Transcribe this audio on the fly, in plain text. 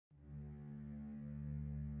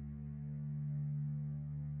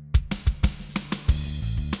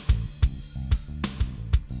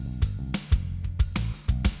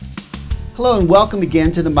Hello and welcome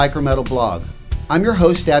again to the MicroMetl blog. I'm your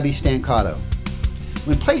host, Abby Stancato.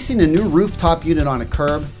 When placing a new rooftop unit on a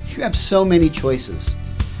curb, you have so many choices.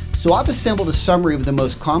 So I've assembled a summary of the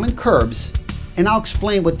most common curbs, and I'll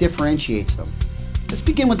explain what differentiates them. Let's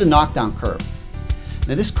begin with the knockdown curb.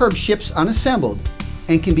 Now this curb ships unassembled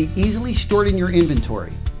and can be easily stored in your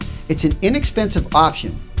inventory. It's an inexpensive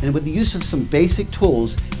option, and with the use of some basic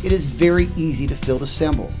tools, it is very easy to field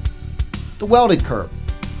assemble. The welded curb.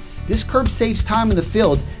 This curb saves time in the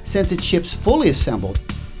field since it ships fully assembled,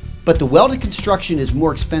 but the welded construction is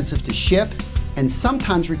more expensive to ship and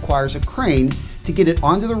sometimes requires a crane to get it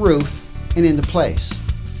onto the roof and into place.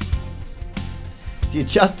 The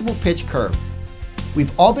adjustable pitch curb.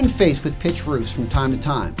 We've all been faced with pitch roofs from time to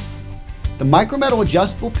time. The MicroMetl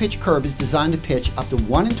adjustable pitch curb is designed to pitch up to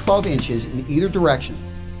 1 12 inches in either direction.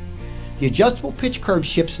 The adjustable pitch curb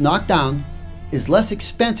ships knockdown, is less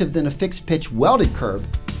expensive than a fixed pitch welded curb,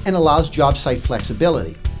 and allows job site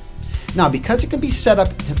flexibility. Now, because it can be set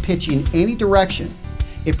up to pitch in any direction,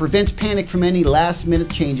 it prevents panic from any last minute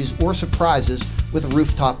changes or surprises with a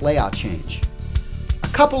rooftop layout change. A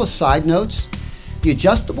couple of side notes: the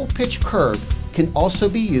adjustable pitch curb can also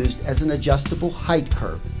be used as an adjustable height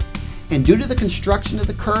curb. And due to the construction of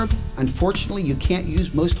the curb, unfortunately you can't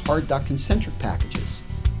use most hard duct concentric packages.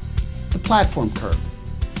 The platform curb.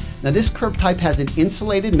 Now this curb type has an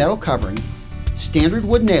insulated metal covering, standard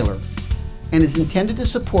wood nailer, and is intended to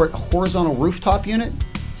support a horizontal rooftop unit,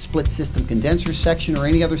 split system condenser section, or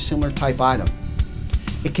any other similar type item.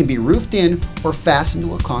 It can be roofed in or fastened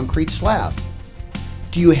to a concrete slab.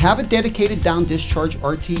 Do you have a dedicated down discharge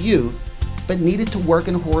RTU but need it to work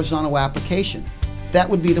in a horizontal application? That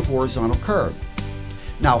would be the horizontal curb.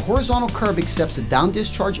 Now, a horizontal curb accepts a down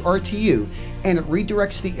discharge RTU and it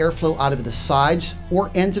redirects the airflow out of the sides or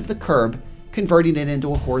ends of the curb, converting it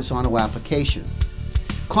into a horizontal application.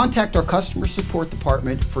 Contact our customer support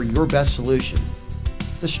department for your best solution.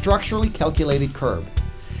 The structurally calculated curb.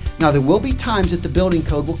 Now, there will be times that the building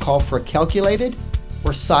code will call for a calculated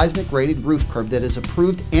or seismic rated roof curb that is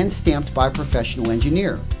approved and stamped by a professional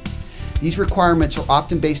engineer. These requirements are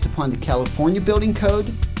often based upon the California Building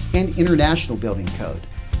Code and International Building Code.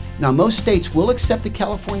 Now, most states will accept the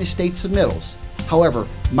California state submittals. However,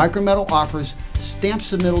 MicroMetl offers stamped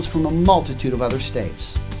submittals from a multitude of other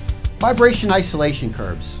states. Vibration isolation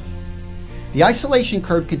curbs. The isolation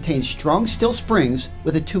curb contains strong steel springs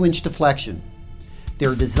with a 2-inch deflection. They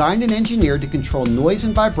are designed and engineered to control noise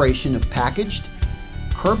and vibration of packaged,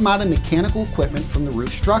 curb-mounted mechanical equipment from the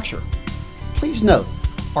roof structure. Please note,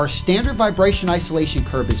 our standard vibration isolation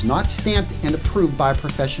curb is not stamped and approved by a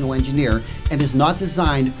professional engineer and is not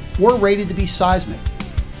designed or rated to be seismic.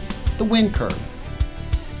 The wind curb.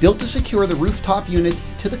 Built to secure the rooftop unit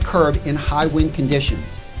to the curb in high wind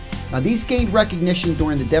conditions. Now, these gained recognition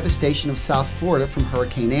during the devastation of South Florida from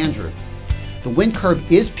Hurricane Andrew. The wind curb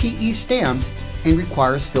is PE stamped and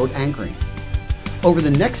requires field anchoring. Over the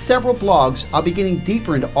next several blogs, I'll be getting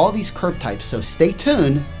deeper into all these curb types, so stay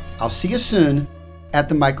tuned. I'll see you soon at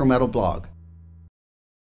the MicroMetl blog.